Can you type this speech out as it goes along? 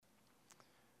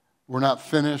We're not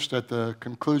finished. At the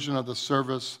conclusion of the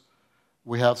service,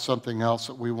 we have something else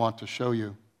that we want to show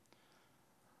you.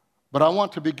 But I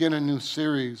want to begin a new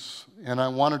series, and I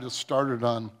wanted to start it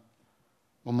on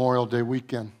Memorial Day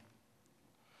weekend.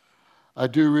 I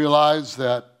do realize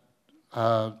that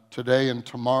today and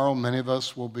tomorrow, many of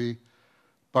us will be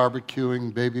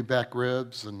barbecuing baby back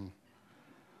ribs and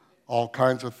all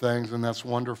kinds of things, and that's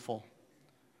wonderful.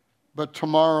 But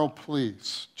tomorrow,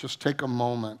 please, just take a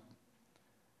moment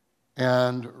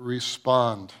and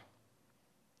respond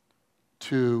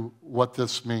to what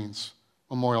this means,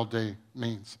 Memorial Day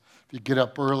means. If you get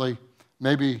up early,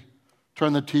 maybe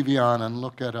turn the TV on and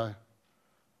look at a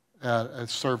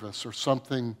service or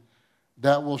something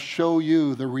that will show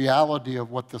you the reality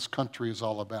of what this country is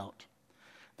all about.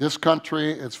 This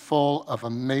country is full of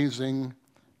amazing,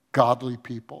 godly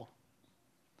people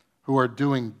who are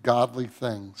doing godly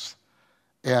things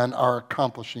and are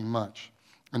accomplishing much.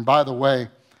 And by the way,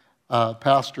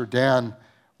 Pastor Dan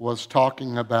was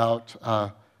talking about,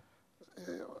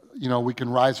 we can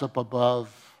rise up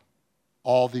above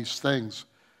all these things.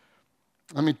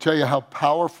 Let me tell you how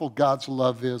powerful God's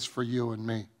love is for you and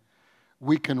me.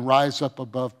 We can rise up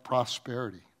above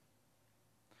prosperity.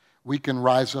 We can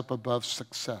rise up above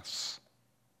success.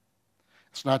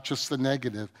 It's not just the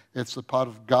negative. It's the part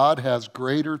of God has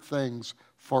greater things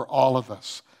for all of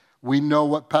us. We know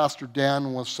what Pastor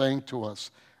Dan was saying to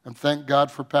us. And thank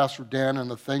God for Pastor Dan and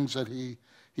the things that he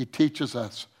teaches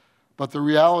us. But the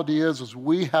reality is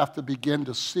we have to begin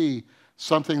to see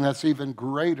something that's even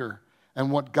greater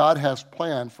and what God has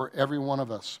planned for every one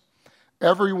of us.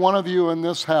 Every one of you in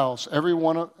this house,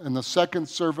 everyone in the second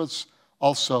service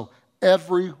also,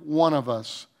 every one of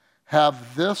us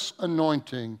have this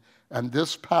anointing and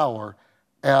this power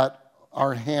at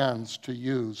our hands to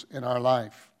use in our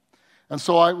life. And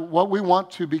so what we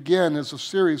want to begin is a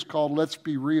series called Let's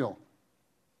Be Real.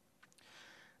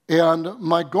 And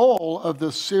my goal of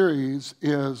this series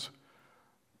is,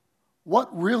 what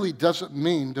really does it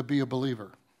mean to be a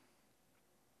believer?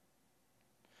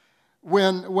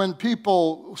 When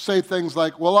people say things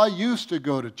like, well, I used to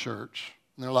go to church,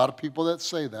 and there are a lot of people that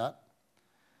say that,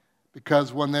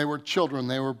 because when they were children,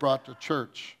 they were brought to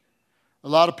church. A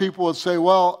lot of people would say,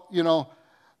 well,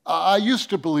 I used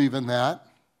to believe in that,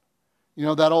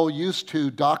 that old used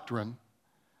to doctrine.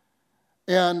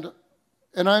 And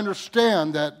I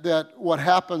understand that what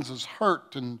happens is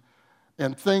hurt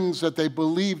and things that they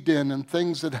believed in and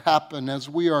things that happen, as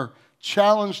we are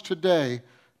challenged today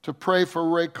to pray for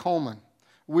Ray Coleman.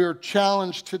 We are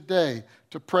challenged today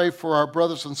to pray for our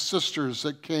brothers and sisters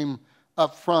that came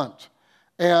up front.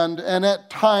 And at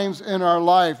times in our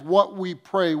life, what we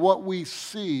pray, what we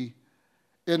see,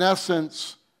 in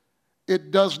essence,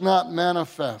 it does not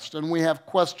manifest. And we have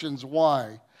questions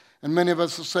why. And many of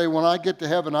us will say, when I get to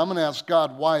heaven, I'm going to ask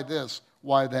God, why this,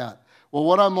 why that? Well,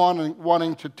 what I'm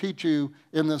wanting to teach you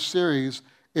in this series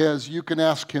is you can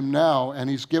ask him now, and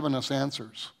he's given us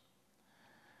answers.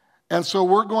 And so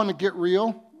we're going to get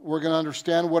real. We're going to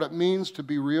understand what it means to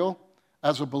be real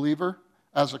as a believer,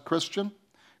 as a Christian.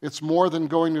 It's more than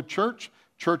going to church.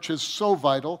 Church is so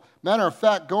vital. Matter of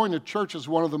fact, going to church is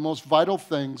one of the most vital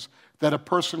things that a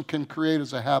person can create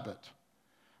as a habit,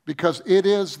 because it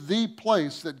is the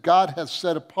place that God has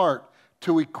set apart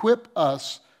to equip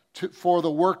us for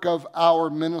the work of our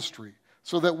ministry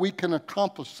so that we can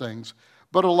accomplish things.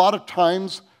 But a lot of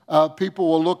times, people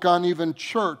will look on even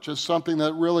church as something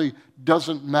that really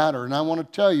doesn't matter. And I want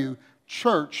to tell you,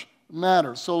 church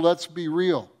matters. So let's be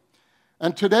real.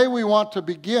 And today we want to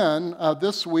begin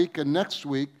this week and next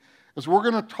week, as we're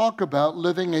going to talk about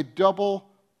living a double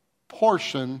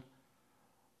portion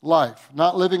life.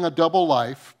 Not living a double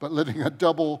life, but living a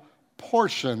double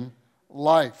portion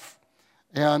life.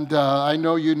 And I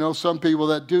know you know some people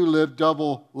that do live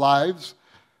double lives.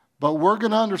 But we're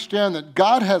going to understand that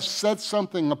God has set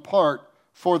something apart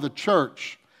for the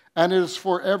church, and it is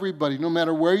for everybody, no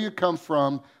matter where you come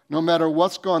from, no matter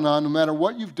what's going on, no matter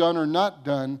what you've done or not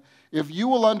done. If you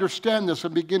will understand this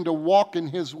and begin to walk in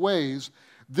his ways,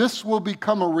 this will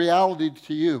become a reality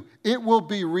to you. It will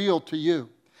be real to you.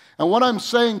 And what I'm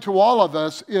saying to all of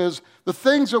us is the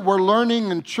things that we're learning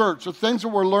in church, the things that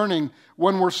we're learning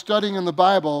when we're studying in the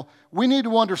Bible, we need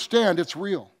to understand it's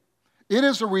real. It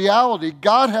is a reality.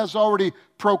 God has already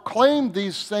proclaimed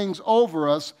these things over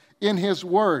us in his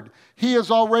word. He has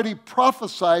already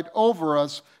prophesied over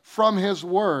us from his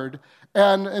word.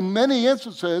 And in many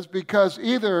instances, because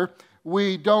either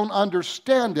we don't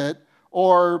understand it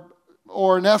or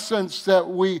in essence that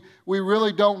we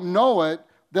really don't know it,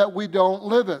 that we don't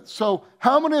live it. So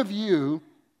how many of you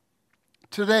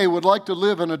today would like to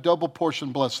live in a double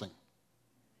portion blessing?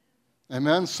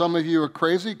 Amen. Some of you are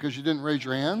crazy because you didn't raise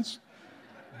your hands.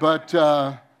 But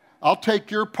I'll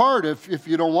take your part if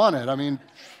you don't want it. I mean,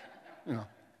 you know.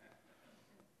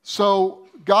 So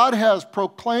God has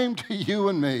proclaimed to you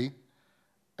and me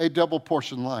a double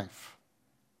portion life.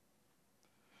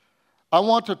 I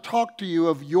want to talk to you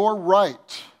of your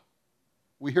right.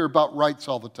 We hear about rights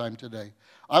all the time today.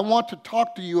 I want to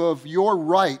talk to you of your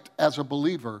right as a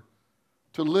believer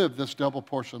to live this double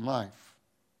portion life.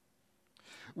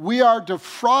 We are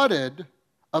defrauded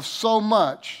of so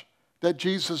much that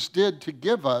Jesus did to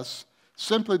give us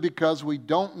simply because we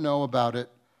don't know about it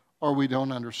or we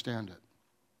don't understand it.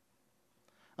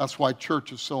 That's why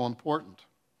church is so important.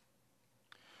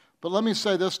 But let me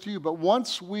say this to you, but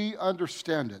once we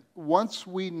understand it, once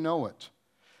we know it,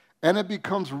 and it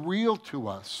becomes real to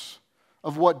us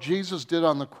of what Jesus did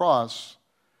on the cross,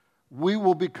 we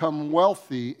will become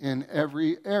wealthy in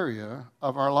every area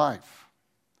of our life.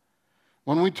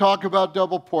 When we talk about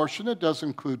double portion, it does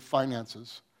include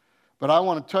finances. But I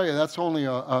want to tell you that's only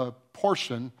a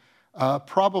portion,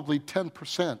 probably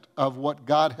 10% of what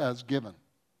God has given.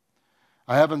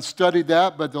 I haven't studied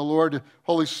that, but the Lord,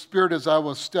 Holy Spirit, as I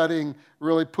was studying,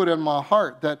 really put in my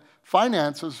heart that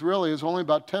finances really is only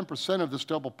about 10% of this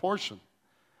double portion.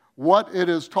 What it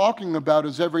is talking about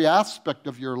is every aspect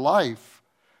of your life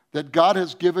that God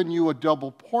has given you a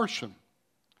double portion.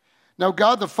 Now,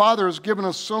 God the Father has given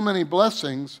us so many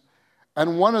blessings,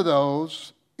 and one of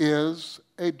those is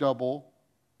a double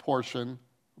portion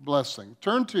blessing.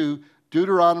 Turn to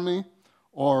Deuteronomy,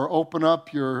 or open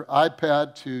up your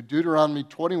iPad to Deuteronomy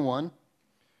 21,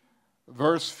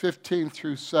 verse 15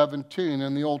 through 17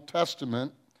 in the Old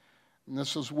Testament. And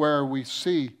this is where we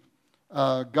see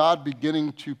God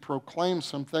beginning to proclaim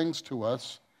some things to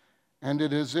us. And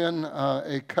it is in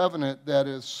a covenant that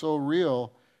is so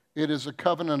real. It is a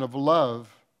covenant of love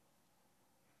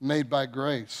made by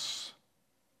grace.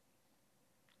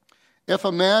 If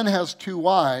a man has two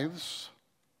wives,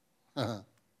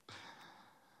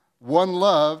 one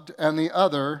loved and the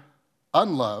other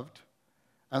unloved,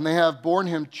 and they have borne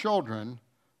him children,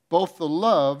 both the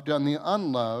loved and the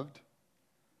unloved,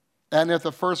 and if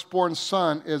the firstborn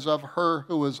son is of her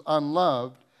who is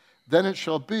unloved, then it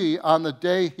shall be on the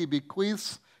day he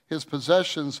bequeaths his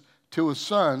possessions to his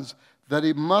sons that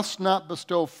he must not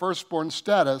bestow firstborn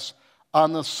status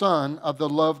on the son of the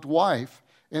loved wife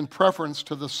in preference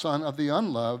to the son of the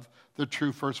unloved, the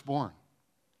true firstborn.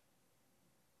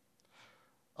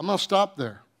 I'm going to stop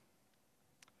there.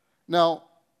 Now,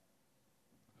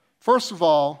 first of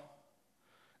all,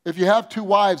 if you have two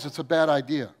wives, it's a bad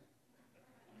idea.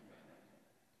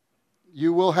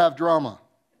 You will have drama.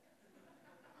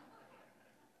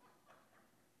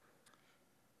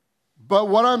 But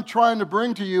what I'm trying to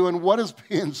bring to you and what is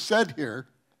being said here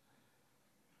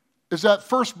is that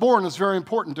firstborn is very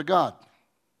important to God.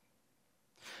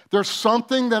 There's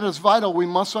something that is vital we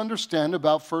must understand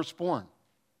about firstborn.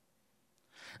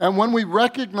 And when we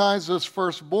recognize this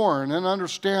firstborn and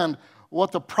understand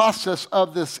what the process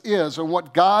of this is and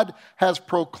what God has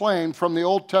proclaimed from the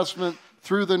Old Testament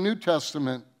through the New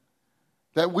Testament,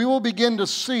 that we will begin to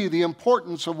see the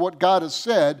importance of what God has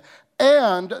said,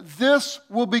 and this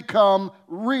will become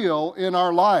real in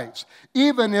our lives.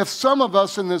 Even if some of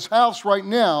us in this house right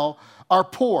now are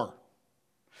poor,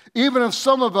 even if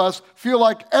some of us feel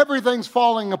like everything's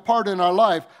falling apart in our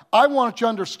life, I want you to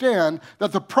understand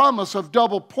that the promise of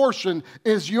double portion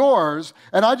is yours.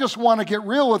 And I just want to get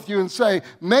real with you and say,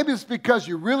 maybe it's because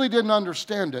you really didn't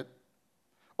understand it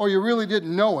or you really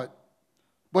didn't know it,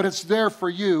 but it's there for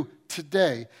you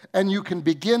today. And you can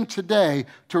begin today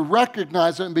to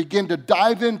recognize it and begin to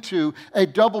dive into a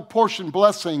double portion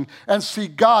blessing and see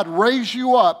God raise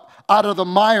you up out of the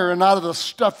mire and out of the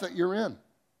stuff that you're in.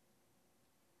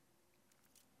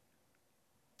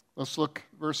 Let's look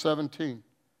verse 17.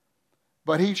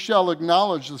 But he shall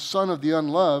acknowledge the son of the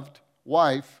unloved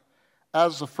wife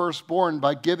as the firstborn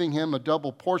by giving him a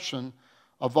double portion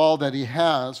of all that he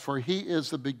has, for he is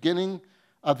the beginning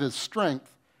of his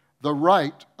strength. The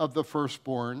right of the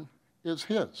firstborn is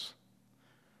his.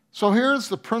 So here's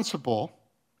the principle.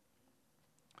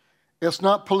 It's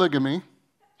not polygamy.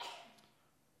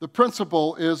 The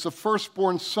principle is the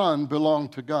firstborn son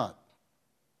belonged to God.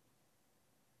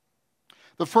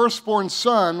 The firstborn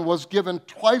son was given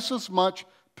twice as much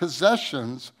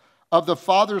possessions of the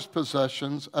father's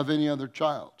possessions of any other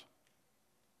child.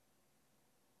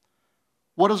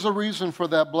 What is the reason for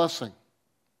that blessing?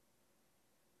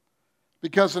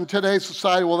 Because in today's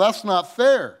society, well, that's not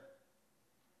fair.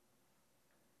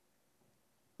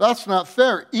 That's not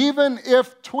fair. Even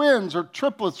if twins or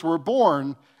triplets were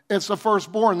born, it's the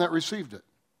firstborn that received it.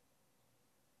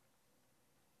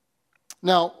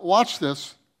 Now, watch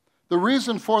this. The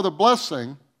reason for the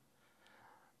blessing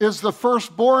is the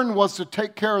firstborn was to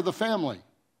take care of the family.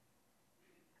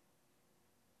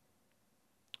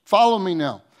 Follow me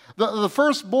now. The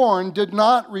firstborn did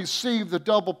not receive the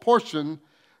double portion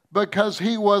because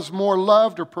he was more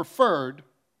loved or preferred,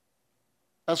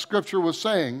 as Scripture was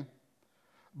saying,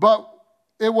 but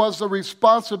it was the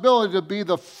responsibility to be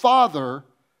the father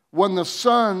when the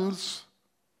son's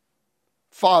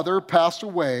father passed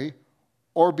away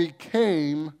or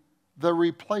became the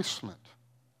replacement.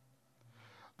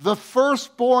 The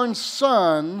firstborn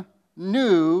son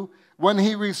knew when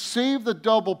he received the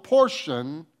double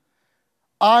portion,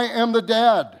 I am the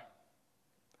dad.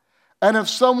 And if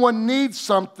someone needs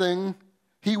something,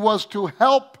 he was to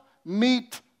help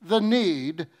meet the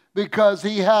need because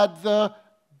he had the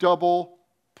double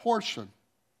portion.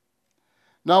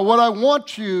 Now, what I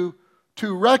want you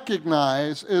to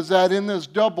recognize is that in this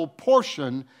double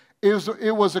portion,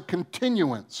 it was a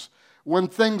continuance. When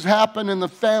things happen in the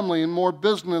family and more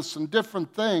business and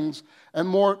different things, and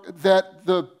more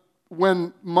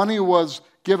when money was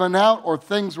given out or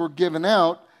things were given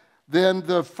out, then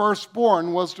the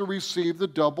firstborn was to receive the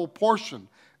double portion.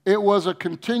 It was a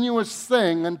continuous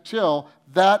thing until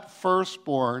that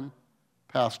firstborn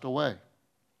passed away.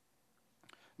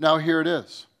 Now here it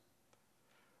is.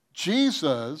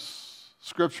 Jesus,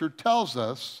 Scripture tells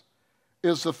us,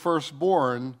 is the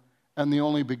firstborn and the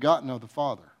only begotten of the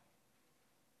Father.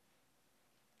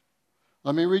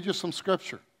 Let me read you some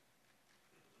Scripture.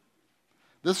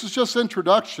 This is just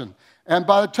introduction. And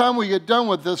by the time we get done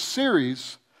with this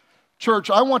series, church,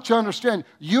 I want you to understand,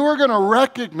 you are going to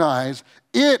recognize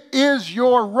it is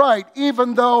your right,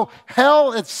 even though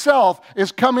hell itself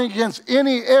is coming against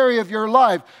any area of your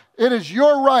life. It is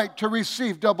your right to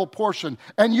receive double portion.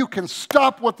 And you can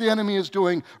stop what the enemy is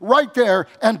doing right there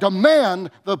and demand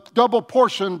the double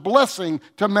portion blessing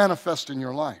to manifest in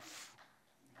your life.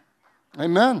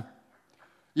 Amen.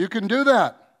 You can do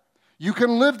that. You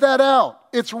can live that out.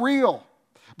 It's real.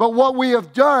 But what we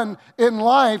have done in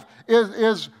life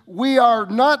is we are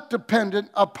not dependent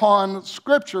upon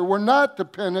Scripture. We're not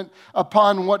dependent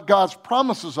upon what God's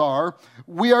promises are.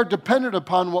 We are dependent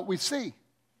upon what we see.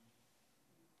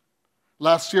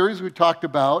 Last series we talked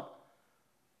about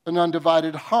an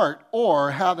undivided heart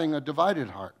or having a divided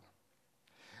heart.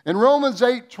 In Romans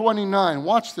 8:29,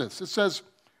 watch this. It says,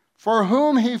 "For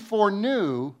whom he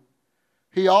foreknew,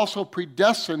 he also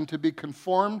predestined to be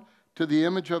conformed to the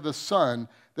image of his Son,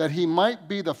 that he might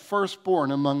be the firstborn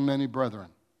among many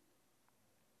brethren."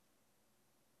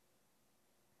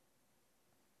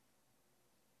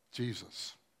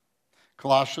 Jesus.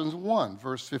 Colossians 1,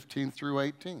 verse 15 through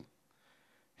 18.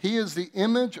 "He is the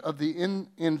image of the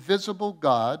invisible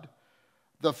God,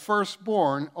 the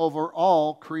firstborn over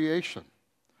all creation.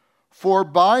 For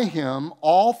by him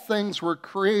all things were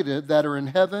created that are in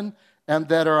heaven and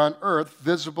that are on earth,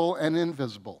 visible and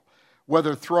invisible,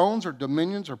 whether thrones or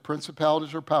dominions or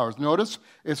principalities or powers." Notice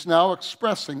it's now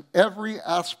expressing every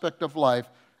aspect of life,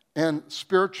 and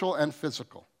spiritual and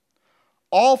physical.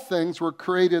 "All things were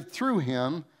created through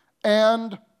him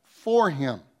and for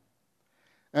him.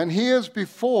 And he is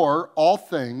before all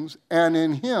things, and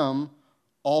in him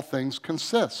all things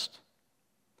consist.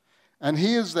 And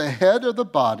he is the head of the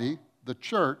body, the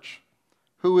church,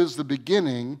 who is the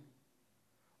beginning,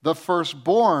 the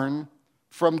firstborn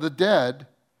from the dead,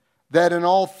 that in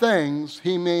all things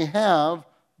he may have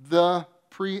the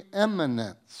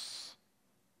preeminence."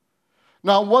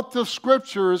 Now, what the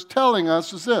Scripture is telling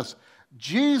us is this.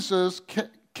 Jesus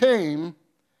came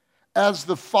as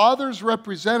the Father's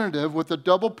representative with the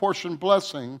double portion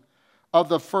blessing of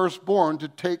the firstborn to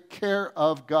take care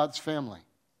of God's family.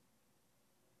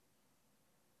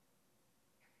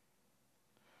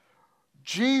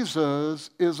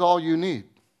 Jesus is all you need.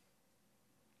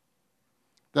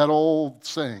 That old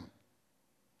saying.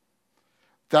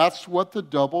 That's what the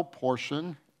double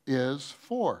portion is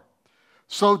for.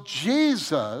 So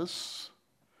Jesus,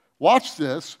 watch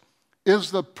this,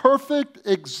 is the perfect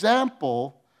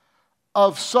example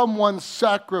of someone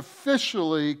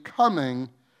sacrificially coming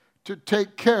to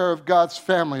take care of God's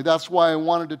family. That's why I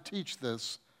wanted to teach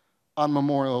this on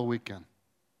Memorial Weekend.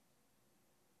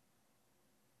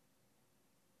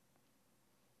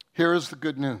 Here is the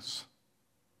good news.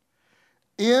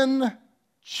 In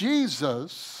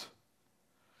Jesus,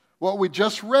 what we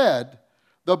just read,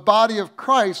 the body of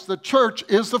Christ, the church,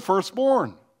 is the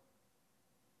firstborn.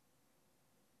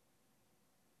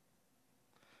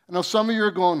 Now, some of you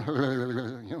are going,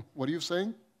 what are you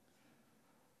saying?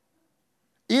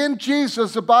 In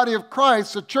Jesus, the body of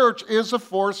Christ, the church, is the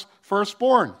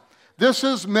firstborn. This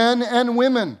is men and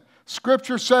women.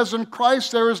 Scripture says in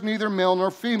Christ there is neither male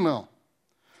nor female.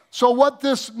 So what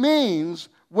this means,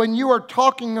 when you are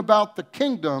talking about the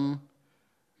kingdom,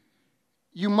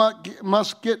 you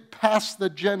must get past the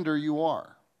gender you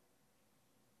are.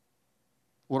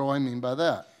 What do I mean by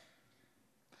that?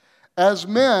 As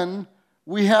men,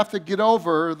 we have to get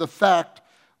over the fact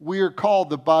we are called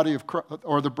the body of Christ,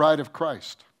 or the bride of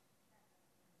Christ.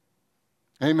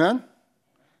 Amen?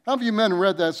 How many of you men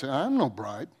read that and say, I'm no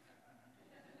bride?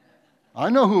 I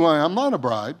know who I am. I'm not a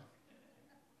bride.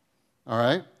 All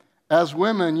right? As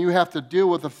women, you have to deal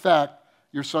with the fact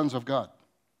you're sons of God.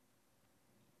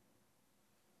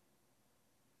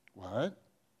 What?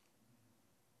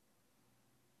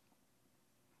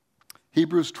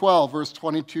 Hebrews 12, verse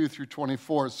 22 through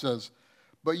 24 says,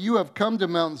 "But you have come to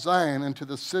Mount Zion and to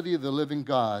the city of the living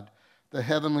God, the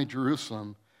heavenly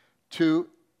Jerusalem, to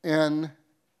an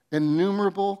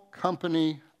innumerable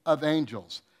company of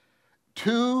angels,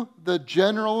 to the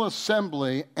general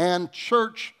assembly and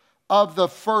church of the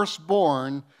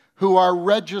firstborn who are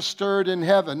registered in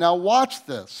heaven." Now watch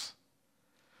this.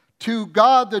 "To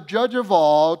God, the judge of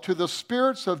all, to the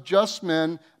spirits of just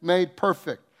men made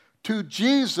perfect, to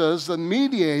Jesus, the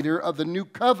mediator of the new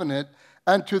covenant,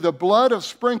 and to the blood of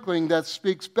sprinkling that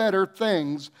speaks better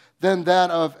things than that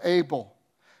of Abel."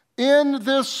 In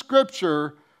this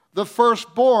scripture, the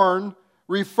firstborn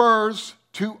refers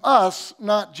to us,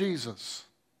 not Jesus.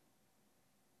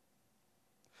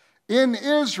 In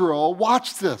Israel,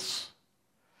 watch this.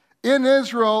 In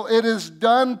Israel, it is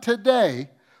done today.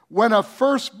 When a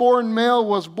firstborn male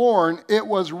was born, it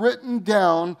was written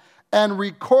down and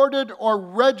recorded or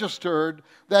registered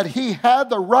that he had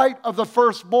the right of the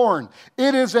firstborn.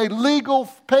 It is a legal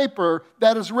paper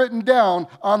that is written down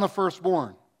on the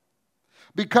firstborn,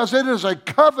 because it is a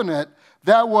covenant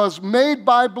that was made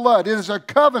by blood. It is a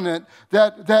covenant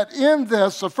that in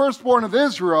this, the firstborn of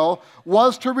Israel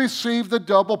was to receive the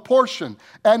double portion.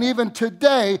 And even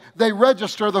today, they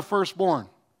register the firstborn.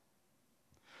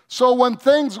 So when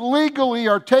things legally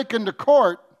are taken to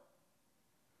court,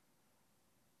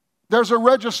 there's a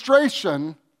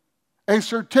registration, a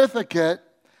certificate,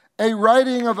 a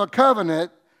writing of a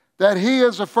covenant that he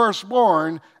is a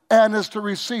firstborn and is to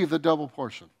receive the double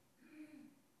portion.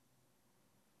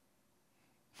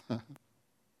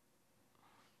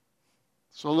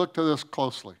 So look to this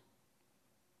closely.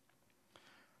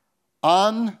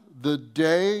 On the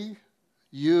day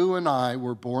you and I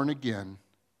were born again,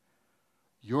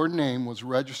 your name was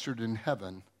registered in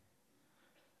heaven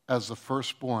as the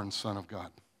firstborn Son of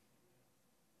God.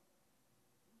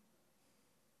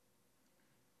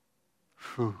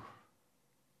 Whew.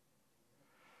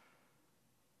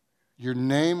 Your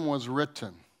name was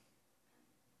written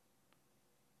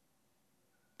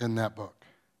in that book,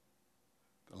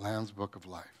 the Lamb's Book of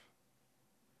Life.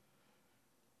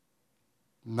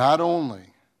 Not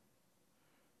only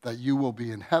that you will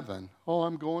be in heaven, oh,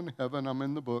 I'm going to heaven, I'm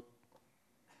in the book.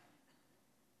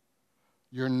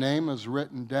 Your name is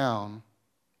written down,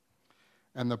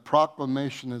 and the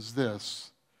proclamation is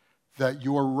this, that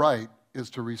your right is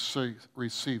to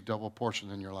receive double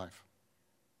portion in your life.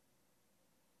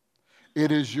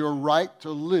 It is your right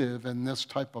to live in this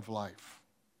type of life.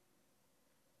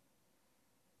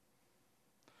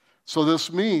 So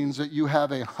this means that you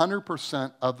have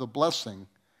 100% of the blessing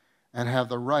and have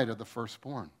the right of the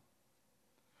firstborn.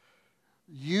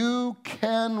 You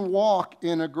can walk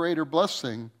in a greater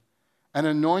blessing and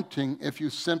anointing if you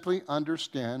simply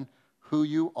understand who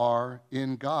you are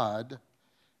in God,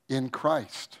 in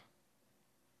Christ.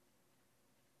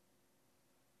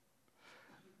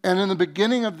 And in the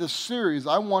beginning of this series,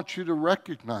 I want you to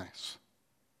recognize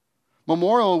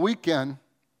Memorial Weekend,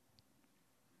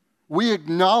 we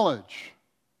acknowledge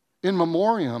in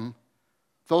memoriam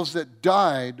those that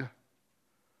died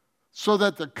so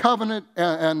that the covenant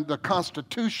and the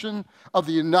Constitution of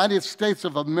the United States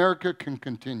of America can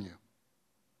continue.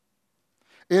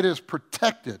 It is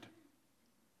protected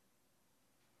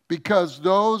because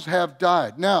those have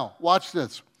died. Now, watch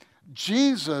this.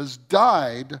 Jesus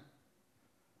died,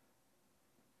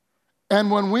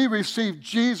 and when we receive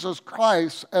Jesus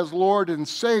Christ as Lord and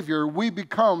Savior, we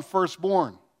become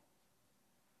firstborn.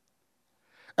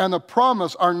 And the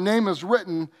promise, our name is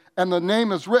written, and the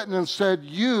name is written and said,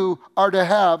 you are to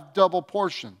have double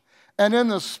portion. And in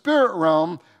the spirit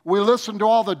realm, we listen to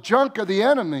all the junk of the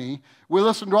enemy. We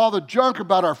listen to all the junk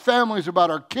about our families,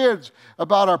 about our kids,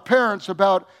 about our parents,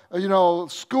 about,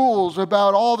 schools,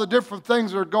 about all the different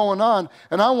things that are going on.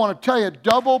 And I want to tell you,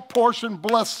 double portion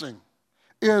blessing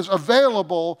is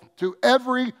available to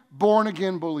every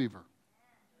born-again believer.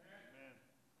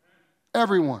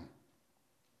 Everyone.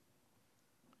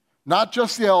 Not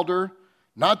just the elder,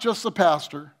 Not just the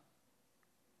pastor,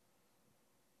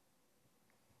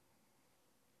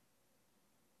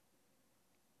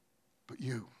 but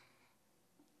you.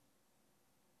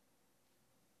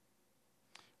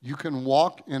 You can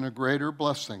walk in a greater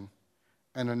blessing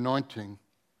and anointing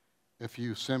if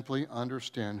you simply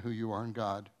understand who you are in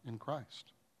God in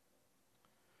Christ.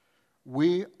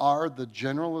 We are the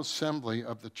general assembly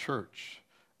of the church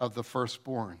of the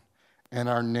firstborn, and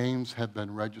our names have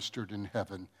been registered in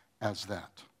heaven as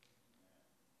that.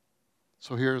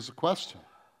 So here's the question.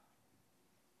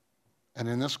 And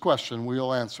in this question,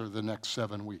 we'll answer the next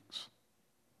 7 weeks.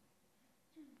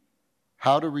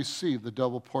 How to receive the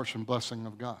double portion blessing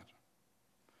of God.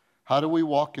 How do we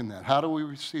walk in that? How do we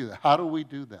receive that? How do we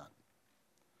do that?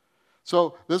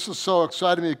 So this is so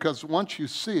exciting because once you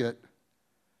see it,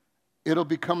 it'll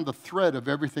become the thread of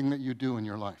everything that you do in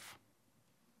your life.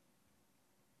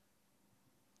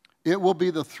 It will be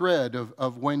the thread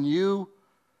of when you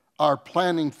are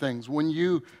planning things, when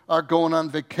you are going on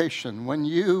vacation, when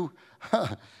you,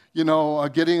 are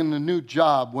getting a new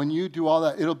job, when you do all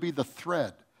that, it'll be the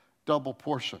thread, double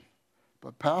portion.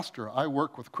 But Pastor, I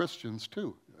work with Christians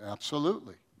too.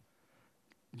 Absolutely.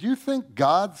 Do you think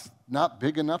God's not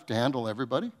big enough to handle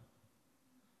everybody?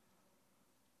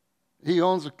 He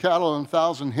owns the cattle on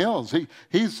 1,000 hills.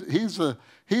 He's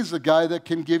the guy that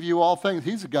can give you all things.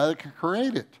 He's the guy that can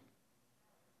create it.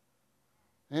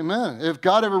 Amen. If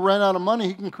God ever ran out of money,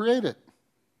 he can create it.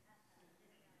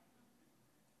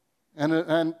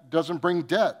 And doesn't bring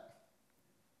debt.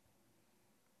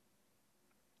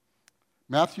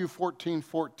 Matthew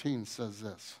 14:14 says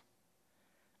this.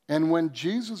 And when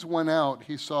Jesus went out,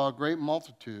 he saw a great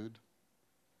multitude,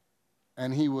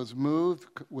 and he was moved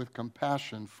with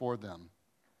compassion for them,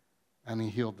 and he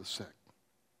healed the sick.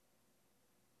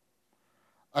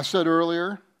 I said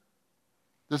earlier,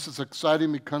 this is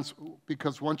exciting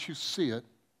because once you see it,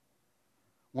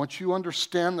 once you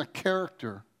understand the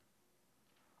character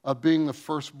of being the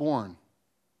firstborn,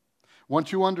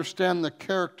 once you understand the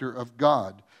character of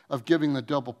God, of giving the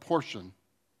double portion,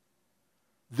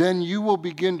 then you will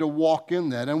begin to walk in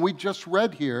that. And we just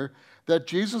read here that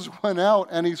Jesus went out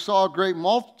and he saw a great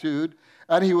multitude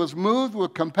and he was moved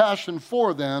with compassion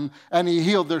for them and he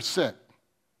healed their sick.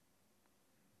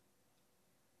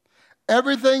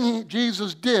 Everything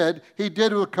Jesus did, he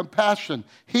did with compassion.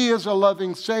 He is a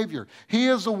loving Savior. He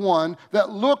is the one that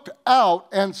looked out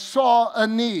and saw a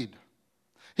need.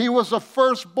 He was the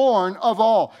firstborn of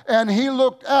all, and he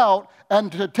looked out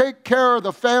and to take care of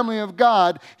the family of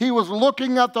God, he was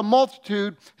looking at the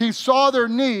multitude, he saw their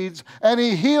needs, and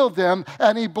he healed them,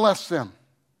 and he blessed them,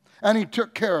 and he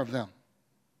took care of them.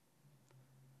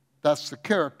 That's the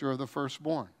character of the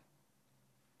firstborn.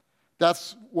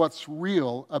 That's what's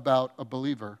real about a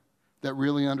believer that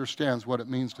really understands what it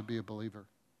means to be a believer.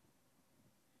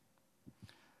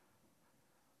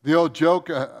 The old joke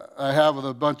I have with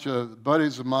a bunch of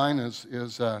buddies of mine is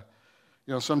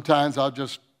sometimes I'll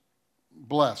just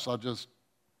bless. I'll just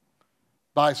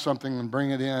buy something and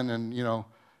bring it in, and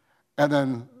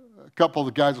then a couple of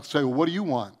the guys will say, well, what do you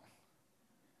want?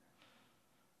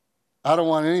 I don't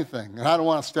want anything. And I don't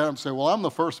want to stand up and say, well, I'm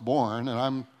the firstborn, and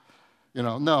I'm,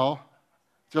 no.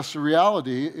 Just the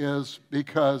reality is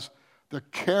because the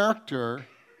character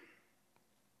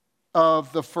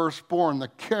of the firstborn, the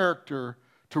character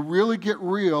to really get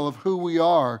real of who we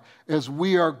are is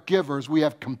we are givers, we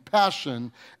have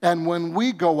compassion, and when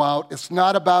we go out, it's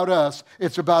not about us,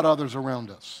 it's about others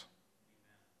around us.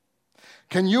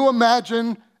 Can you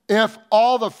imagine if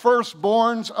all the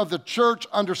firstborns of the church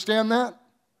understand that?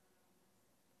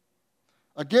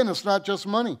 Again, it's not just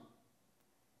money.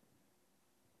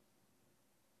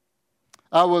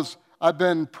 I've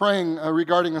been praying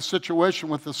regarding a situation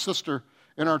with a sister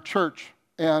in our church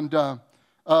and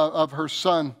of her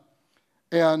son,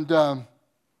 and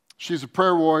she's a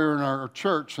prayer warrior in our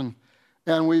church,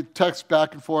 and we text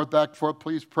back and forth,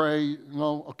 please pray,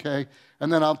 okay,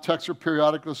 and then I'll text her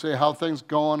periodically, say, how things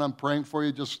going, I'm praying for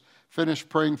you, just finished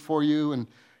praying for you, and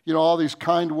all these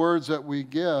kind words that we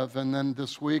give, and then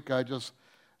this week I just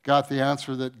got the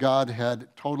answer that God had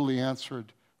totally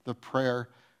answered the prayer,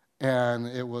 and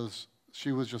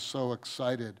she was just so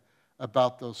excited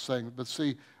about those things. But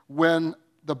see, when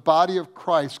the body of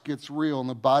Christ gets real and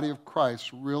the body of Christ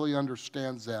really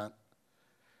understands that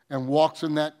and walks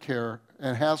in that care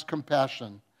and has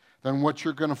compassion, then what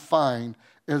you're going to find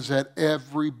is that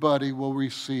everybody will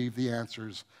receive the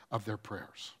answers of their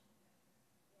prayers.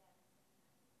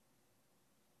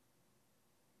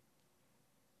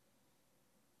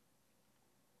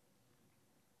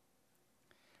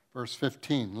 Verse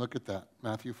 15, look at that,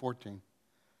 Matthew 14.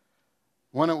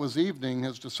 When it was evening,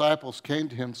 his disciples came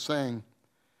to him saying,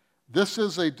 This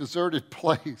is a deserted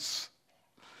place,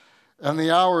 and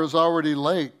the hour is already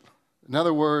late. In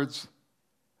other words,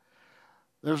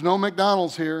 there's no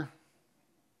McDonald's here.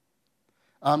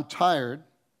 I'm tired.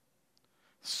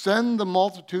 Send the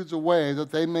multitudes away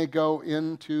that they may go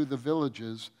into the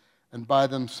villages and buy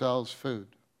themselves food.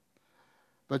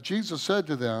 But Jesus said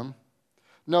to them,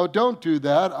 no, don't do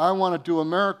that. I want to do a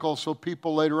miracle so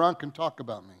people later on can talk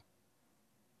about me.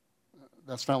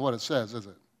 That's not what it says, is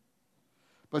it?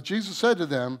 But Jesus said to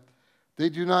them, they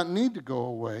do not need to go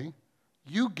away.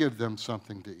 You give them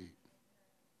something to eat.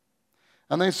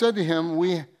 And they said to him,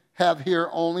 we have here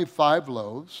only 5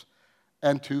 loaves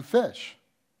and 2 fish.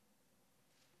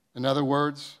 In other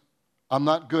words, I'm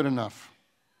not good enough.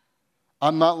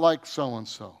 I'm not like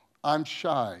so-and-so. I'm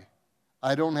shy.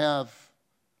 I don't have,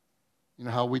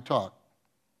 how we talk.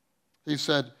 He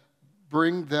said,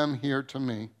 bring them here to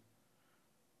me,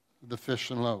 the fish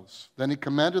and loaves. Then he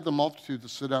commanded the multitude to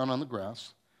sit down on the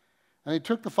grass. And he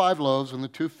took the 5 loaves and the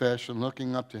 2 fish, and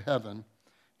looking up to heaven,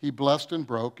 he blessed and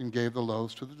broke and gave the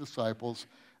loaves to the disciples,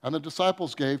 and the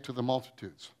disciples gave to the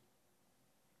multitudes.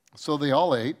 So they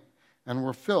all ate and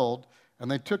were filled, and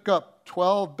they took up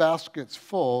 12 baskets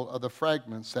full of the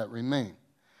fragments that remained.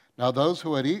 Now those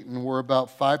who had eaten were about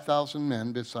 5,000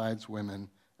 men, besides women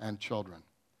and children.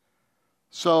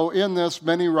 So in this,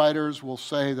 many writers will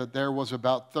say that there was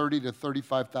about 30 to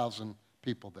 35,000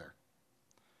 people there.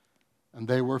 And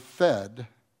they were fed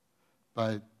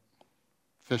by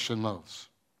fish and loaves.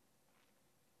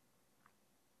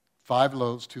 5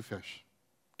 loaves, 2 fish.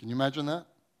 Can you imagine that?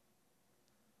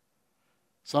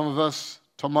 Some of us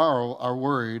tomorrow are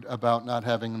worried about not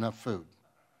having enough food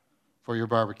for your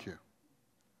barbecue.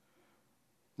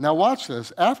 Now watch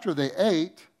this. After they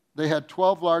ate, they had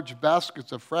 12 large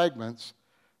baskets of fragments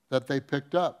that they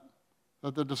picked up,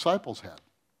 that the disciples had.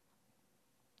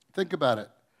 Think about it.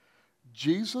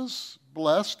 Jesus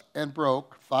blessed and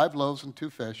broke 5 loaves and 2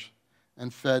 fish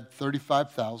and fed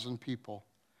 35,000 people,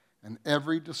 and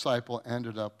every disciple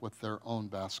ended up with their own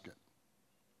basket.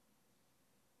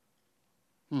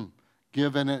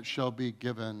 Given it shall be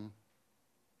given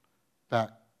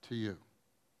back to you.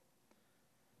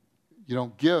 You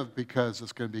don't give because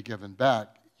it's going to be given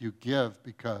back. You give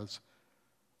because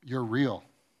you're real.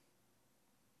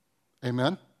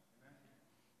 Amen?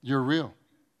 You're real.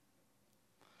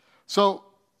 So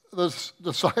the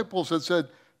disciples had said,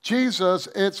 Jesus,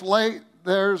 it's late.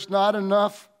 There's not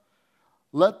enough.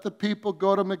 Let the people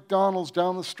go to McDonald's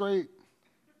down the street.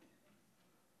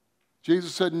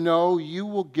 Jesus said, no, you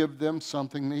will give them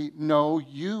something to eat. No,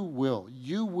 you will.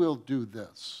 You will do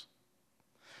this.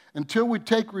 Until we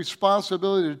take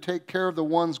responsibility to take care of the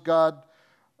ones God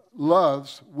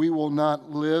loves, we will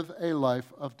not live a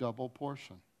life of double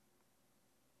portion.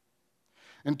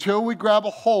 Until we grab a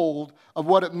hold of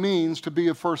what it means to be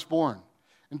a firstborn.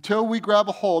 Until we grab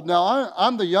a hold. Now,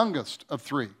 I'm the youngest of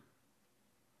 3.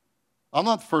 I'm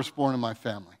not the firstborn in my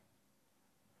family.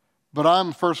 But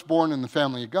I'm firstborn in the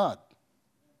family of God.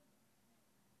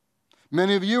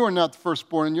 Many of you are not the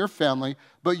firstborn in your family,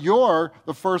 but you're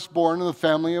the firstborn in the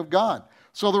family of God.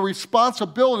 So the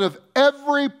responsibility of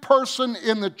every person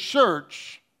in the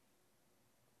church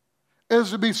is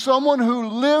to be someone who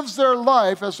lives their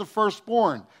life as the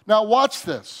firstborn. Now watch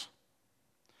this.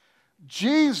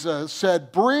 Jesus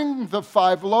said, bring the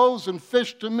 5 loaves and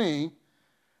fish to me.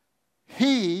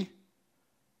 He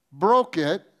broke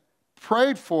it,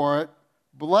 prayed for it,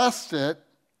 blessed it,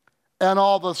 and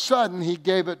all of a sudden, he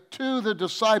gave it to the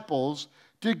disciples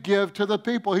to give to the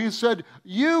people. He said,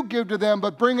 you give to them,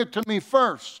 but bring it to me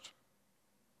first.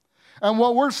 And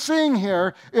what we're seeing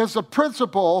here is the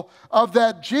principle of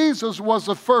that Jesus was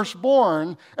the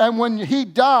firstborn, and when he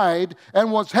died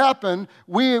and what's happened,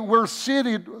 we were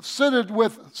seated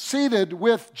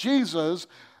with Jesus.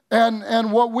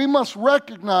 And what we must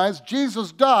recognize,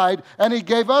 Jesus died, and he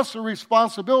gave us the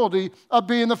responsibility of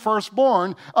being the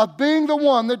firstborn, of being the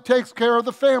one that takes care of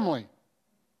the family,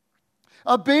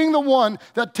 of being the one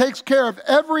that takes care of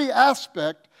every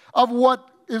aspect of what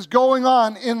is going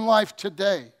on in life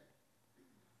today.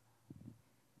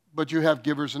 But you have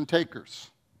givers and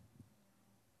takers.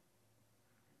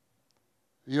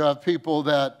 You have people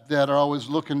that are always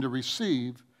looking to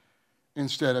receive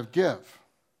instead of give.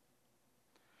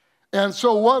 And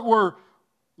so what we're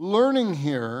learning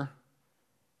here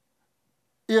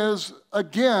is,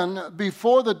 again,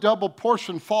 before the double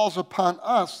portion falls upon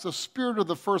us, the spirit of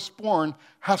the firstborn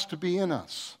has to be in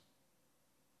us.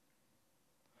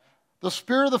 The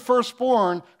spirit of the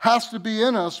firstborn has to be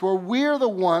in us, where we are the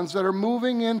ones that are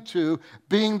moving into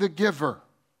being the giver.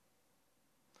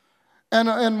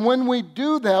 And when we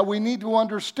do that, we need to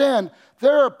understand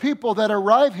there are people that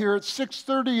arrive here at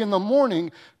 6:30 in the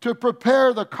morning to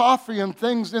prepare the coffee and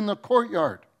things in the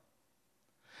courtyard.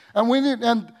 And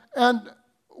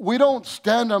we don't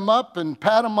stand them up and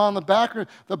pat them on the back.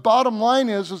 The bottom line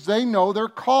is they know they're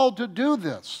called to do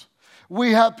this.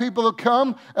 We have people who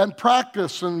come and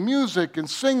practice and music and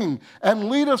singing and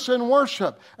lead us in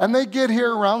worship. And they get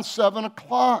here around 7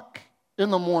 o'clock in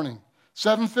the morning,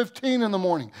 7:15 in the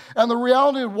morning. And the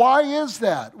reality, why is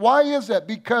that? Why is that?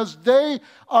 Because they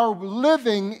are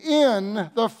living in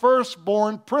the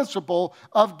firstborn principle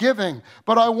of giving.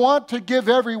 But I want to give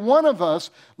every one of us,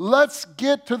 let's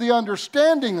get to the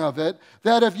understanding of it,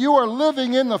 that if you are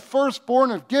living in the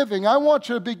firstborn of giving, I want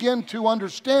you to begin to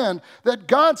understand that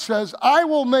God says, I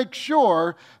will make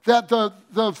sure that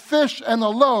the fish and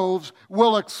the loaves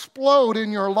will explode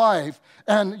in your life,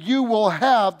 and you will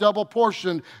have double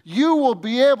portion. You will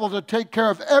be able to take care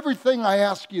of everything I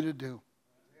ask you to do.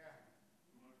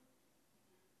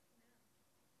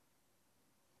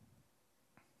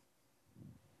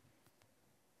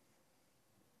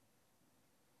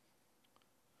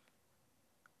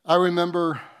 I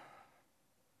remember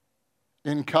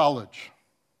in college,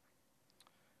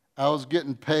 I was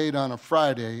getting paid on a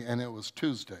Friday and it was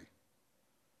Tuesday.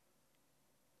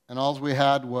 And all we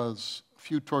had was a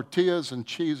few tortillas and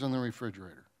cheese in the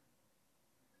refrigerator.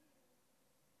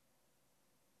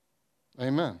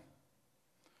 Amen.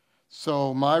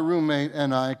 So my roommate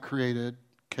and I created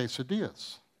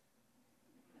quesadillas.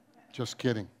 Just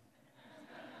kidding.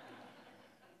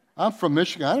 I'm from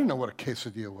Michigan. I didn't know what a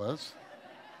quesadilla was.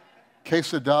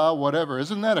 Quesada, whatever.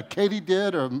 Isn't that a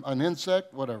katydid or an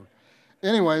insect? Whatever.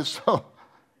 Anyway, so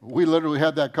we literally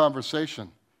had that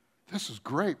conversation. This is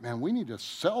great, man. We need to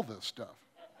sell this stuff.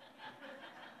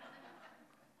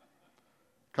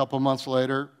 A couple months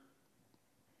later,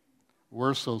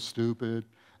 we're so stupid.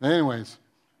 Anyways,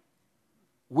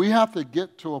 we have to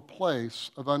get to a place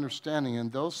of understanding.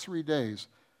 In those 3 days,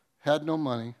 had no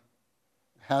money,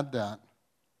 had that.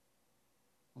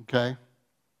 Okay?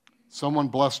 Someone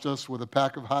blessed us with a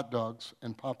pack of hot dogs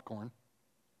and popcorn.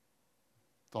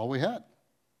 That's all we had.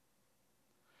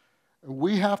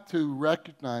 We have to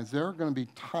recognize there are going to be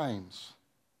times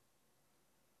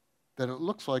that it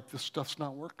looks like this stuff's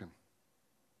not working.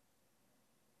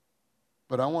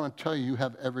 But I want to tell you, you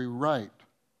have every right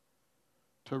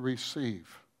to receive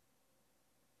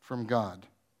from God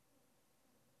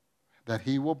that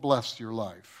He will bless your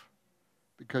life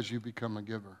because you become a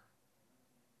giver.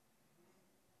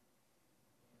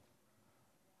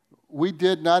 We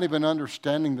did not even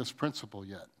understanding this principle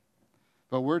yet.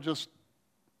 But we're just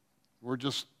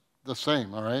the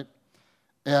same, all right?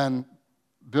 And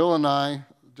Bill and I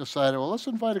decided, well, let's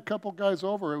invite a couple guys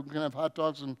over. We're going to have hot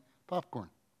dogs and popcorn.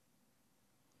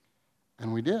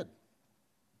 And we did.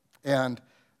 And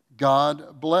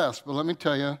God blessed. But let me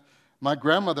tell you, my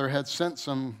grandmother had sent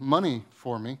some money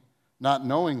for me, not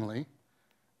knowingly,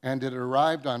 and it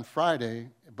arrived on Friday,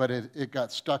 but it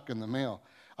got stuck in the mail.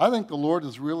 I think the Lord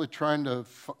is really trying to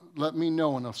let me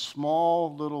know in a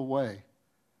small little way,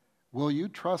 will you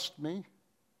trust me?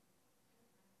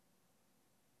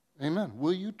 Amen.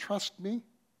 Will you trust me?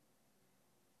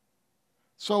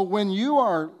 So when you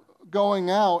are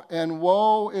going out and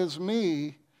woe is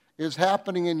me is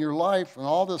happening in your life and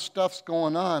all this stuff's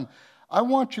going on, I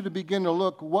want you to begin to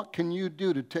look, what can you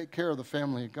do to take care of the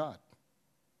family of God?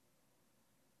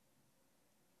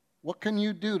 What can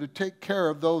you do to take care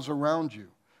of those around you?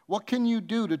 What can you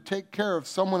do to take care of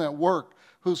someone at work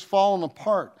who's fallen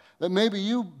apart? That maybe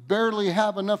you barely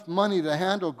have enough money to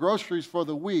handle groceries for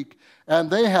the week, and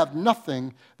they have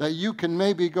nothing that you can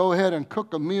maybe go ahead and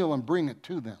cook a meal and bring it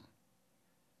to them.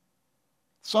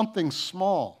 Something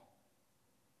small.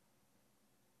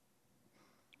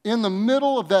 In the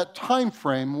middle of that time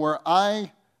frame where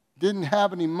I didn't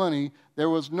have any money, there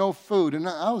was no food. And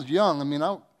I was young. I mean,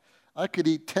 I could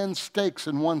eat 10 steaks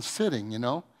in one sitting, you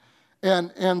know.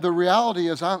 And the reality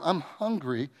is I'm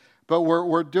hungry, but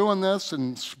we're doing this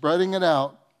and spreading it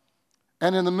out.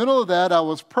 And in the middle of that, I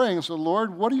was praying. I said,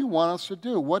 Lord, what do you want us to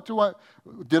do?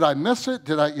 Did I miss it?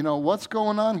 What's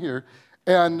going on here?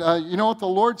 And you know what the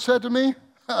Lord said to me?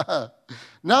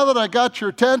 Now that I got your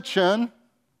attention,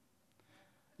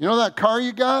 you know that car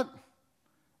you got?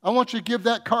 I want you to give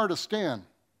that car to Stan.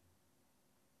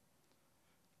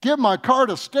 Give my car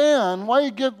to Stan? Why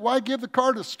give the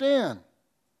car to Stan?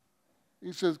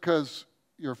 He says, because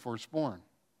you're firstborn.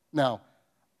 Now,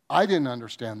 I didn't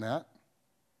understand that.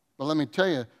 But let me tell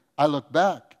you, I look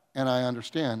back and I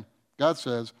understand. God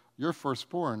says, you're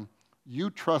firstborn.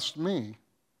 You trust me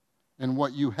in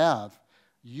what you have.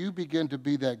 you begin to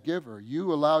be that giver.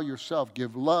 You allow yourself,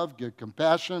 give love, give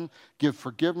compassion, give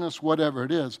forgiveness, whatever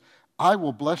it is. I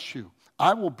will bless you.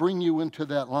 I will bring you into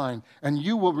that line, and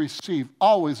you will receive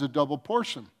always a double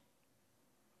portion.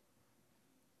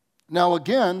 Now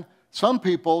again, some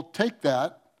people take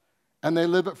that and they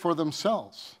live it for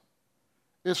themselves.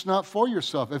 It's not for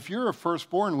yourself. If you're a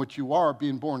firstborn, which you are,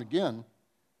 being born again,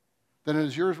 then it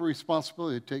is your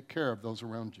responsibility to take care of those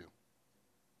around you.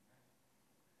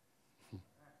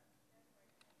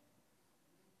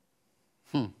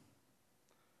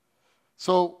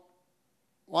 So,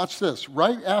 watch this.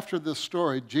 Right after this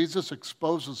story, Jesus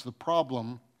exposes the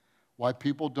problem why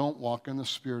people don't walk in the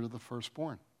spirit of the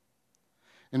firstborn.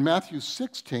 In Matthew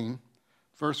 16,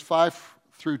 verse 5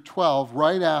 through 12,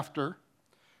 right after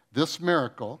this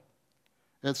miracle,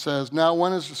 it says, "Now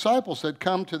when his disciples had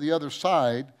come to the other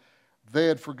side, they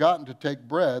had forgotten to take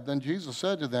bread. Then Jesus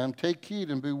said to them, 'Take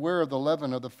heed and beware of the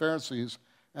leaven of the Pharisees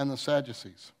and the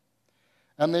Sadducees.'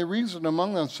 And they reasoned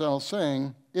among themselves,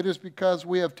 saying, 'It is because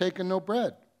we have taken no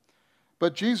bread.'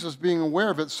 But Jesus, being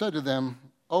aware of it, said to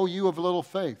them, 'O you of little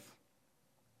faith,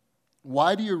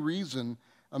 why do you reason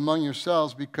among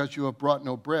yourselves because you have brought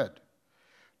no bread?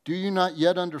 Do you not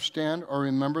yet understand or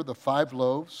remember the 5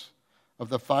 loaves of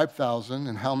the 5,000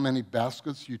 and how many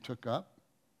baskets you took up?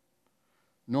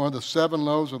 Nor the 7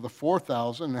 loaves of the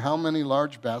 4,000 and how many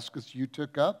large baskets you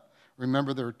took up?'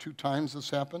 Remember, there are 2 times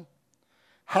this happened.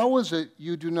 'How is it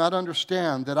you do not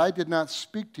understand that I did not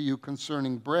speak to you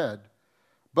concerning bread,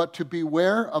 but to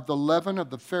beware of the leaven of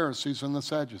the Pharisees and the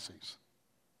Sadducees?'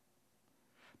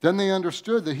 Then they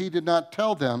understood that he did not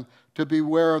tell them to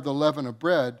beware of the leaven of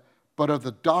bread, but of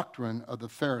the doctrine of the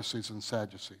Pharisees and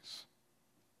Sadducees."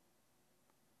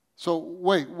 So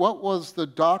wait, what was the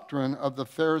doctrine of the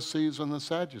Pharisees and the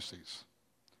Sadducees?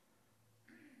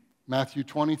 Matthew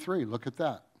 23, look at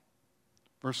that.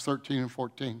 Verse 13 and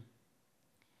 14.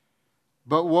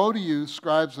 "But woe to you,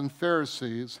 scribes and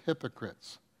Pharisees,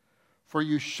 hypocrites, for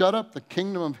you shut up the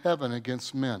kingdom of heaven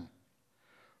against men.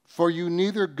 For you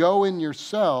neither go in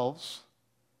yourselves,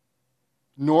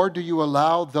 nor do you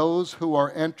allow those who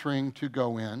are entering to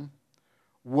go in.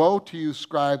 Woe to you,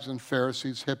 scribes and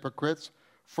Pharisees, hypocrites,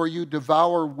 for you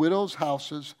devour widows'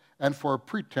 houses and for a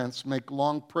pretense make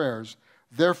long prayers.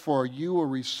 Therefore you will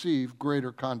receive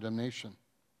greater condemnation."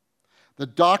 The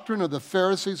doctrine of the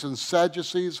Pharisees and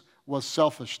Sadducees was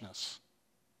selfishness.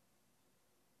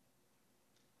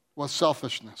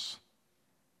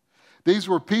 These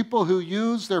were people who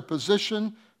used their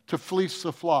position to fleece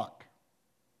the flock.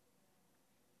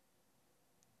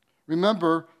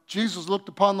 Remember, Jesus looked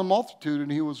upon the multitude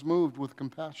and he was moved with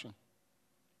compassion.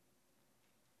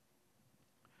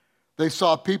 They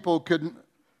saw people could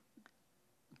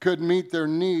meet their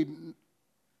need.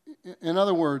 In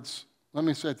other words, let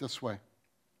me say it this way.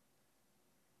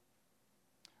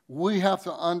 We have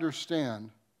to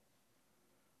understand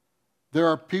there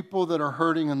are people that are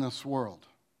hurting in this world.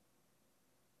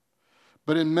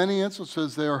 But in many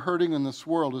instances, they are hurting in this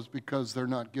world is because they're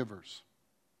not givers.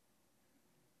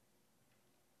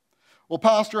 Well,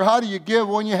 Pastor, how do you give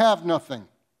when you have nothing?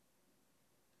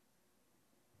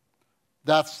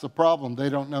 That's the problem. They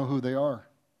don't know who they are.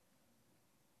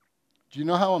 Do you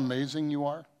know how amazing you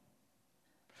are?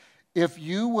 If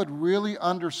you would really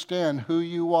understand who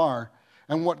you are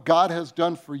and what God has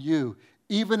done for you,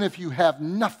 even if you have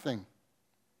nothing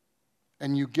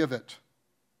and you give it,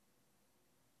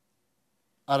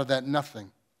 out of that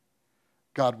nothing,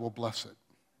 God will bless it.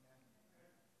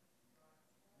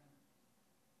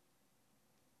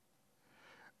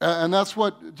 And that's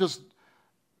what just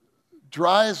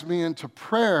drives me into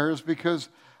prayers, because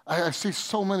I see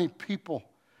so many people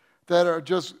that are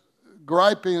just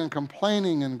griping and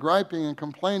complaining and griping and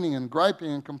complaining and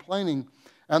griping and complaining.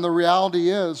 And the reality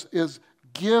is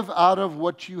give out of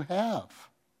what you have.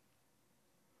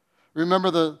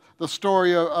 Remember the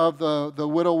story of the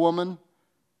widow woman?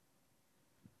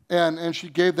 And she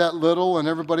gave that little, and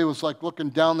everybody was like looking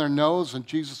down their nose, and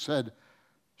Jesus said,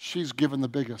 she's given the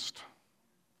biggest,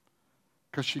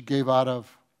 because she gave out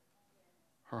of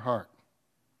her heart.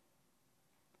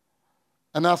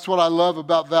 And that's what I love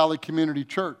about Valley Community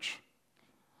Church.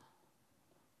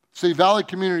 See, Valley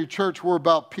Community Church, we're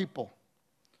about people.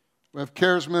 We have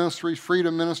Cares Ministries,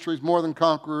 Freedom Ministries, More Than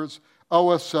Conquerors,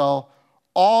 OSL,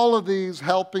 all of these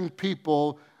helping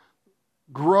people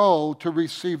grow to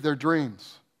receive their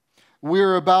dreams.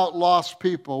 We're about lost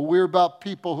people. We're about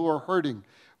people who are hurting.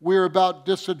 We're about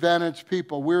disadvantaged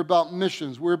people. We're about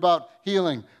missions. We're about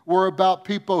healing. We're about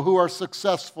people who are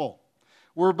successful.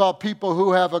 We're about people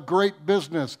who have a great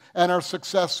business and are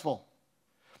successful.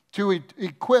 To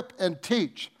equip and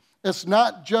teach It's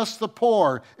not just the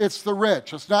poor, it's the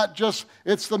rich.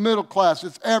 It's the middle class,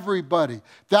 it's everybody.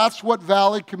 That's what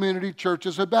Valley Community Church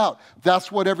is about.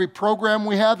 That's what every program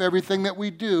we have, everything that we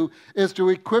do, is to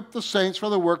equip the saints for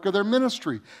the work of their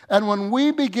ministry. And when we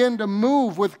begin to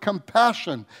move with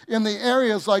compassion in the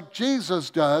areas like Jesus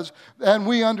does, and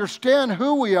we understand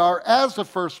who we are as the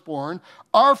firstborn,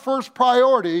 our first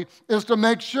priority is to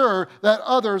make sure that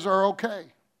others are okay.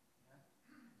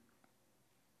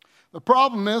 The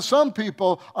problem is some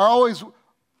people are always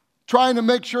trying to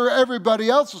make sure everybody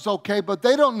else is okay, but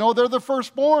they don't know they're the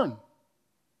firstborn.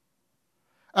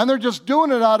 And they're just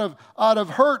doing it out of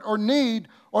hurt or need,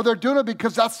 or they're doing it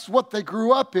because that's what they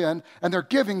grew up in, and they're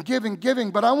giving.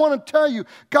 But I want to tell you,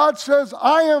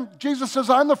 Jesus says,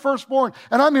 I'm the firstborn,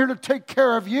 and I'm here to take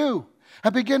care of you.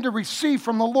 And begin to receive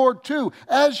from the Lord too.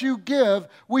 As you give,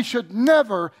 we should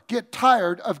never get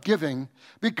tired of giving,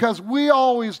 because we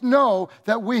always know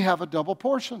that we have a double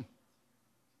portion.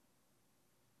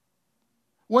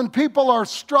 When people are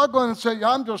struggling and say,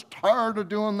 I'm just tired of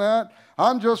doing that,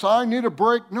 I need a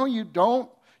break. No, you don't.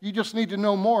 You just need to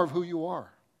know more of who you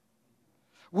are.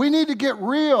 We need to get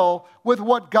real with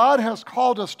what God has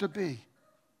called us to be.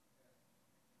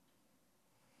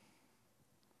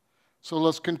 So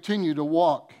let's continue to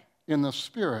walk in the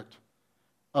spirit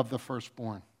of the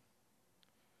firstborn.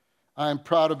 I am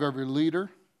proud of every leader.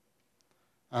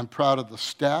 I'm proud of the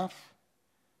staff.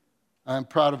 I'm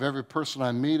proud of every person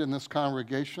I meet in this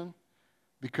congregation,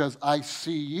 because I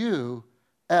see you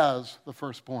as the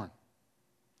firstborn.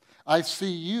 I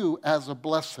see you as a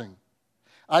blessing.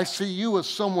 I see you as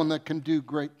someone that can do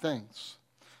great things.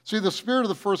 See, the spirit of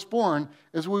the firstborn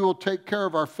is we will take care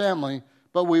of our family,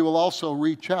 but we will also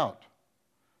reach out.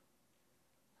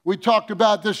 We talked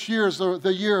about this year as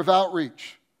the year of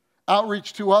outreach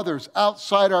to others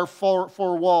outside our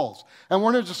four walls. And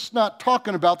we're just not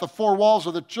talking about the four walls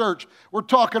of the church. We're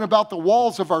talking about the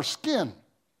walls of our skin.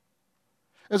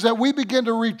 Is that we begin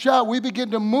to reach out, we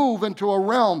begin to move into a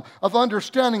realm of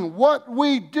understanding what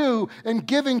we do in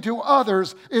giving to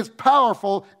others is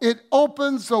powerful. It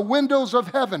opens the windows of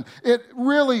heaven. It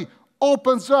really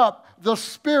opens up the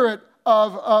spirit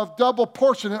of double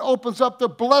portion. It opens up the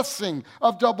blessing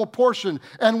of double portion.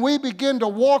 And we begin to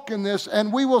walk in this,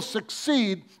 and we will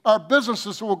succeed. Our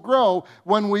businesses will grow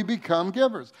when we become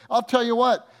givers. I'll tell you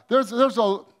what, there's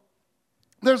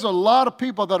a lot of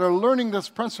people that are learning this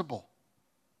principle.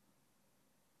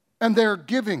 And they're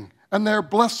giving, and they're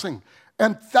blessing.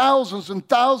 And thousands and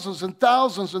thousands and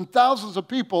thousands and thousands of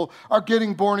people are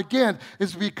getting born again.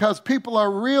 It's because people are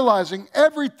realizing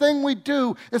everything we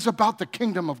do is about the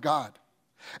kingdom of God.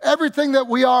 Everything that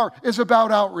we are is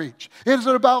about outreach. It is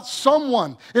about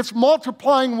someone. It's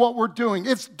multiplying what we're doing.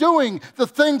 It's doing the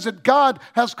things that God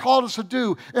has called us to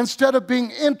do instead of being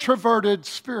introverted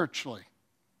spiritually.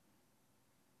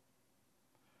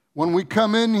 When we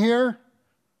come in here,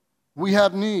 we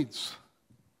have needs.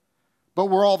 But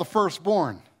we're all the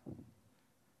firstborn.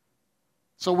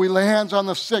 So we lay hands on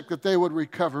the sick that they would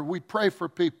recover. We pray for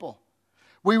people.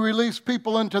 We release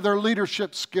people into their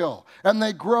leadership skill, and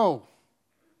they grow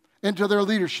into their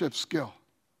leadership skill.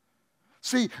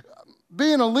 See,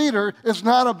 being a leader is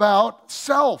not about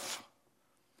self.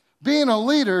 Being a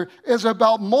leader is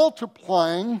about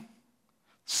multiplying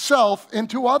self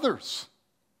into others.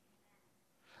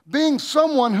 Being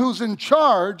someone who's in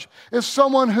charge is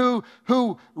someone who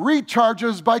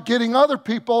recharges by getting other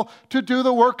people to do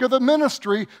the work of the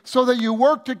ministry, so that you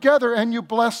work together and you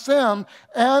bless them,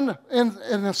 and in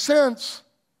a sense,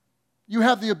 you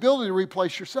have the ability to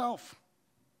replace yourself.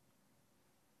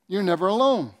 You're never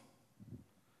alone.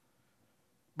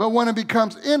 But when it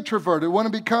becomes introverted, when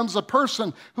it becomes a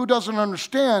person who doesn't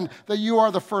understand that you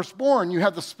are the firstborn, you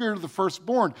have the spirit of the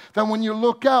firstborn, then when you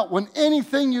look out, when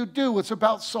anything you do, it's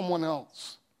about someone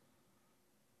else.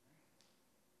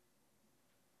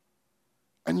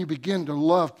 And you begin to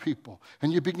love people,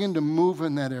 and you begin to move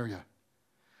in that area.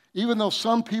 Even though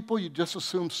some people you just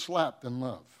assume slap than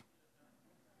love.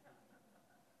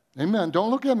 Amen.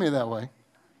 Don't look at me that way.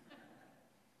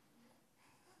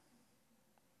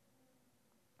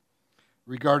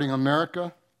 Regarding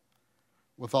America,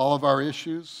 with all of our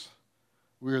issues,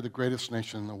 we are the greatest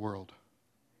nation in the world.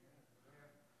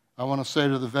 I want to say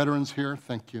to the veterans here,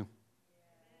 thank you.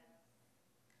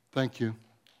 Thank you.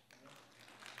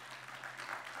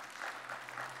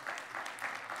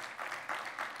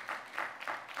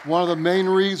 One of the main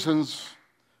reasons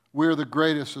we're the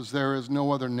greatest is there is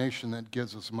no other nation that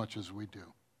gives as much as we do.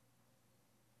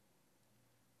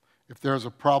 If there's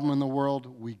a problem in the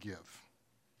world, we give.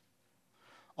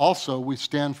 Also, we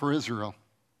stand for Israel.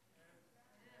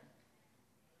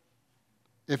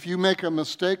 If you make a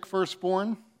mistake,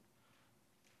 firstborn,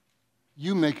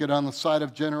 you make it on the side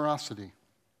of generosity.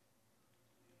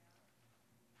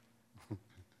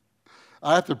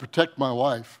 I have to protect my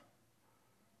wife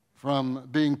from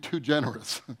being too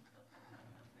generous.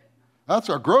 That's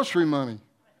our grocery money.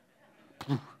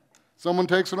 Someone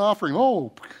takes an offering.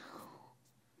 Oh.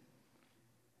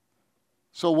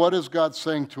 So what is God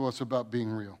saying to us about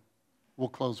being real? We'll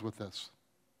close with this.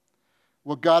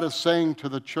 What God is saying to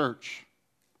the church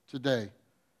today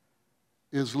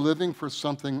is living for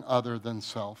something other than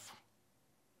self.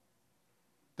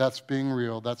 That's being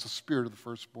real. That's the spirit of the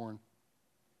firstborn.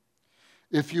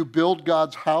 If you build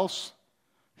God's house,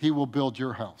 He will build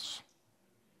your house.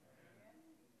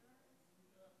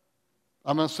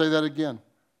 I'm going to say that again.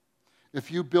 If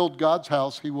you build God's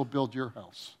house, He will build your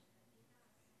house.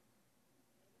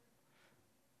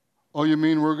 Oh, you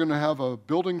mean we're going to have a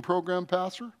building program,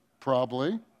 Pastor?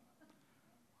 Probably.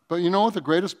 But you know what the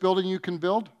greatest building you can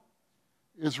build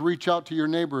is reach out to your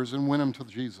neighbors and win them to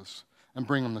Jesus and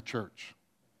bring them to church.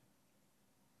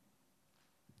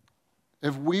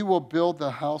 If we will build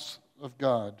the house of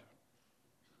God,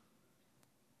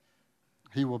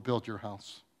 He will build your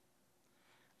house.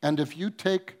 And if you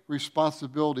take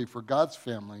responsibility for God's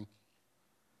family,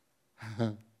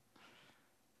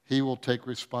 He will take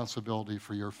responsibility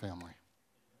for your family.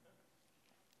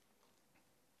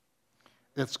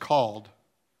 It's called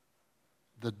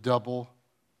the double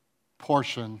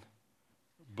portion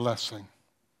blessing.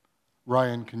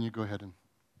 Ryan, can you go ahead and